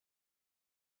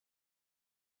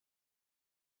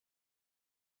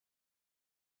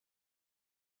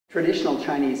Traditional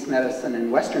Chinese medicine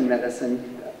and Western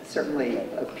medicine certainly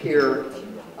appear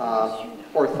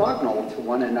orthogonal to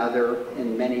one another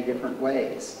in many different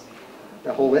ways.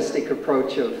 The holistic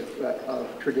approach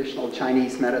of traditional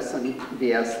Chinese medicine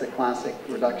vs. the classic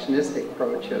reductionistic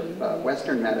approach of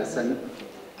Western medicine,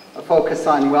 a focus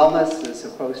on wellness as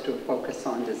opposed to a focus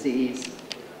on disease,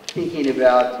 thinking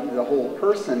about the whole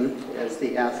person as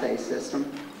the assay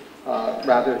system,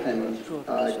 rather than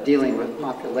dealing with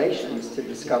populations to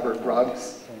discover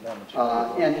drugs,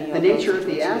 and the nature of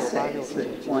the assays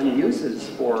that one uses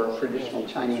for traditional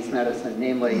Chinese medicine,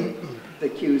 namely the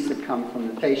cues that come from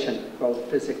the patient, both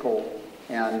physical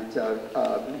and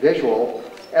visual,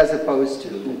 as opposed to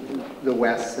the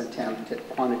West's attempt at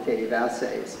quantitative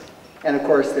assays. And of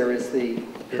course, there is the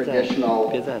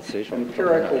traditional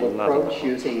empirical approach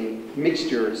using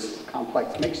mixtures,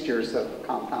 complex mixtures of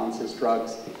compounds as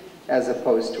drugs, as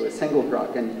opposed to a single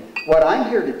drug. And what I'm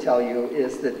here to tell you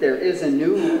is that there is a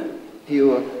new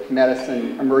view of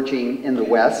medicine emerging in the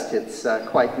West. It's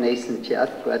quite nascent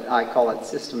yet, but I call it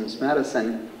systems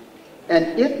medicine.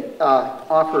 And it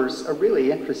offers a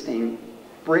really interesting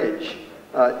bridge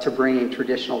to bringing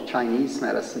traditional Chinese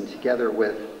medicine together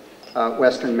with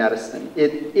Western medicine.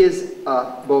 It is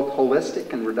both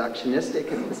holistic and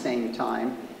reductionistic at the same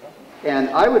time. And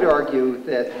I would argue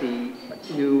that the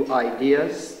new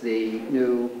ideas, the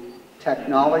new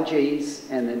technologies,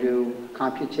 and the new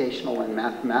computational and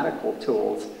mathematical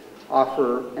tools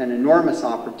offer an enormous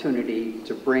opportunity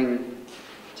to bring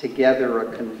together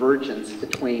a convergence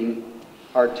between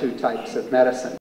our two types of medicine.